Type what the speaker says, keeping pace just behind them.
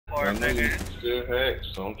My nigga still hacked,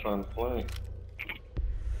 so I'm trying to play.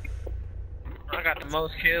 I got the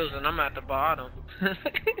most kills and I'm at the bottom.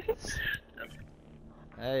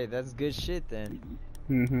 Hey, that's good shit then.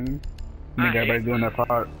 I think everybody's doing their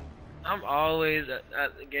part. I'm always at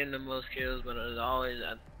getting the most kills, but it's always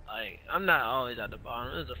at, like, I'm not always at the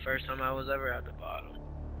bottom. This is the first time I was ever at the bottom.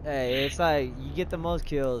 Hey, it's like you get the most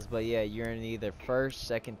kills, but yeah, you're in either first,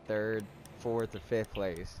 second, third, fourth, or fifth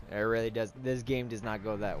place. It really does. This game does not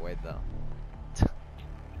go that way though.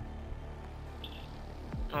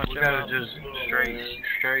 We gotta just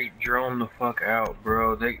straight drone the fuck out,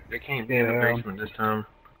 bro. They can't be in the basement this time.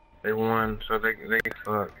 They won, so they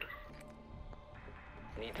fucked.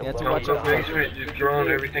 You Don't go basement, just drone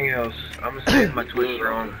everything else. I'm gonna save my Twitch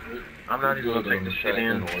drone. I'm not even gonna take the shit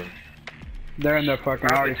in. They're in the fucking.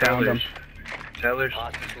 I already found them. Tellers.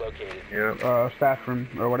 Yep. Staff room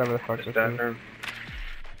or whatever the fuck this is. Staff room.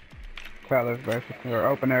 Tellers basically, or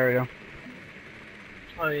open area.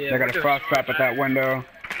 Oh yeah. They got a frost trap at that window.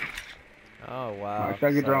 Oh wow. So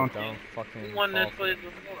you drone. Don't fucking. We won this place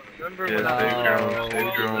before. Remember when Yeah,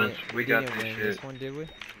 save drones. We got this win shit. this one, did we?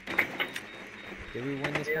 Did we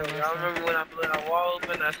win this one last I time? remember when I blew that wall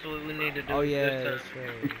open. That's what we need to do. Oh yeah, this that's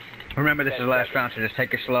time. right. Remember, this is the last round, so just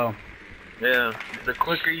take it slow. Yeah. The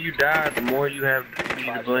quicker you die, the more you have me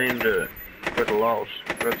to blame for the loss.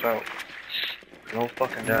 That's all. Don't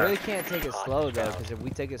fucking You die. really can't take it slow though, because if we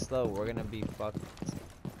take it slow, we're gonna be fucked.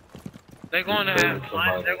 They're gonna have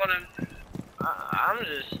fun. They're gonna. I'm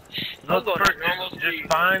just. I'm going Just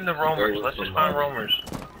find the roamers. Let's just find roamers.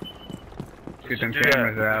 Get them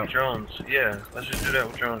cameras out. Drones. Yeah, let's just do that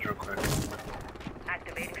with drones real quick.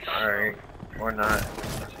 Alright. Or not.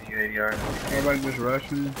 Let's see UAR. Everybody just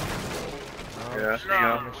rushing. Oh, Yeah, I see shit,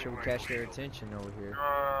 y'all. make sure we catch their attention over here.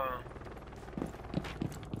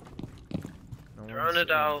 No Run one's-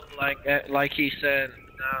 it out like he said.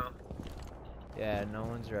 Now. Yeah, no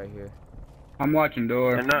one's right here. I'm watching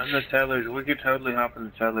door. They're not in the tellers. We could totally hop in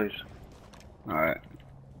the tellers. Alright.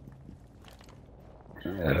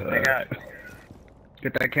 They got.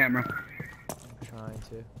 Get that camera. I'm trying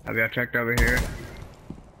to. Have y'all checked over here?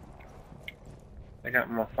 They got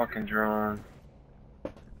my fucking drone.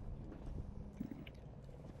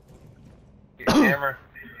 Get the camera.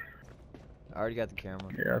 I already got the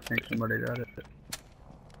camera. Yeah, I think somebody got it.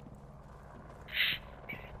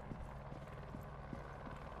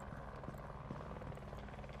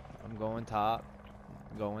 I'm going top.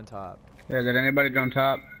 Going top. Yeah, did anybody on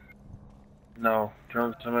top? No,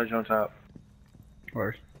 drone. Somebody's on top.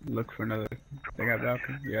 Or look for another. They got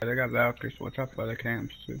Valkyrie? Yeah, they got Valkyrie, so watch out for other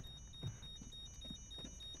camps too.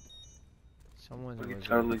 Someone We was can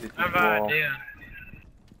totally get I this have an wall. idea.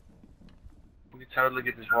 We can totally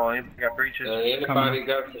get this wall. Anybody got breaches? Anybody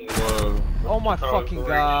got some, Oh my fucking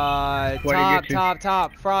god! What'd he Top, get you?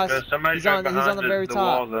 top. Frost. Somebody's He's on. right He's on the behind very the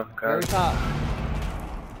top. wall, though, Very guys. top.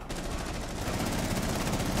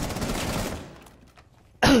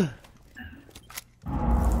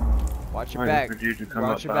 Watch your Waiting back. for you to come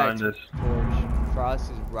Watch up your back. behind us. George.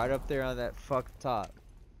 Frost is right up there on that fuck top.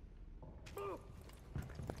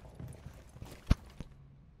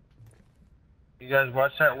 You guys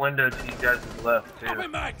watch that window to you guys' left too.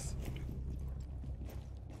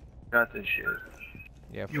 Got this shit.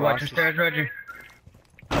 Yeah, You watching Frost. stairs, Reggie?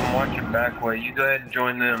 I'm watching back way. You go ahead and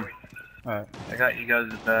join them. Alright. I got you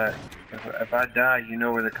guys' back. If I die, you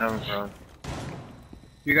know where they're coming from.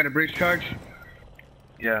 You got a breach charge?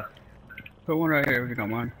 Yeah. Put one right here if you don't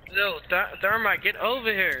mind. Yo, Thermite, get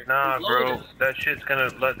over here. Nah, He's bro. loaded. That shit's gonna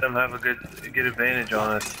let them have a good advantage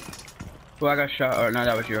on us. Well, I got shot. Oh, no,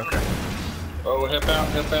 that was you. Okay. Oh, help out,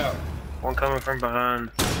 help out. One coming from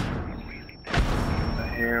behind.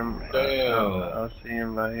 I hear him. Damn. I see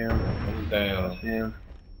him by him. I'm down. I see him.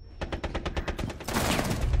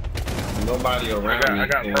 Nobody around me. I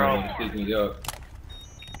got and problems. pick me up.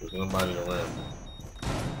 There's nobody around me.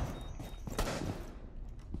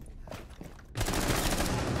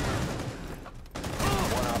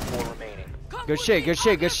 Good shit. Good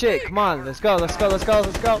shit. Good shit. Come on. Let's go. Let's go. Let's go.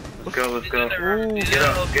 Let's go. Let's go, let's go. Ooh. Get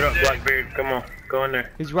up, Blackbeard. Come on. Go in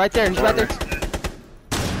there. He's right there. He's right there.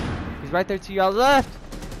 He's right there to y'all left.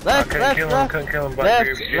 I Left. couldn't Left. kill him, Left. couldn't kill him, Left.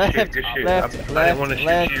 Blackbeard. Good Left. shit, good shit. Left. I didn't Left. want to shoot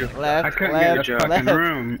Left. you. Left. I couldn't Left. get this fucking Left.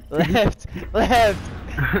 room. Left. Left.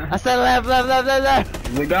 I said left. Left. Left. Left.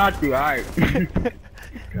 Left. We got you, alright.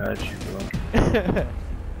 Got you, bro.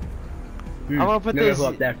 I'm gonna put Look at this. who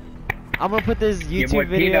up there. I'm gonna put this Your boy YouTube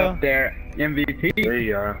Pete video. up there. MVP. There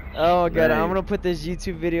you are. Oh god, Right. I'm gonna put this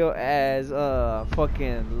YouTube video as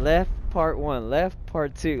fucking left part 1, left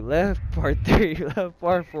part 2, left part 3, left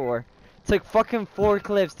part 4. Took fucking 4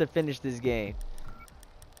 clips to finish this game.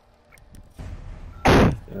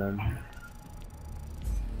 Good.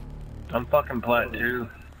 I'm fucking plat 2.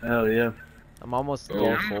 Hell yeah. I'm almost Oh,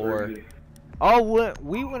 gold 4. Oh,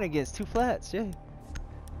 we went against 2 flats. Yay.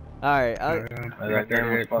 Alright, That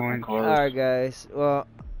game was fucking close. alright guys. Well,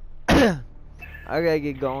 I gotta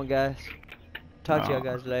get going, guys. Talk to y'all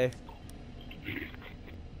guys later.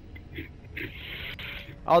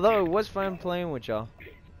 Although it was fun playing with y'all.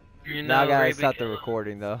 You know, Now I gotta Ray stop the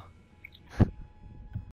recording though.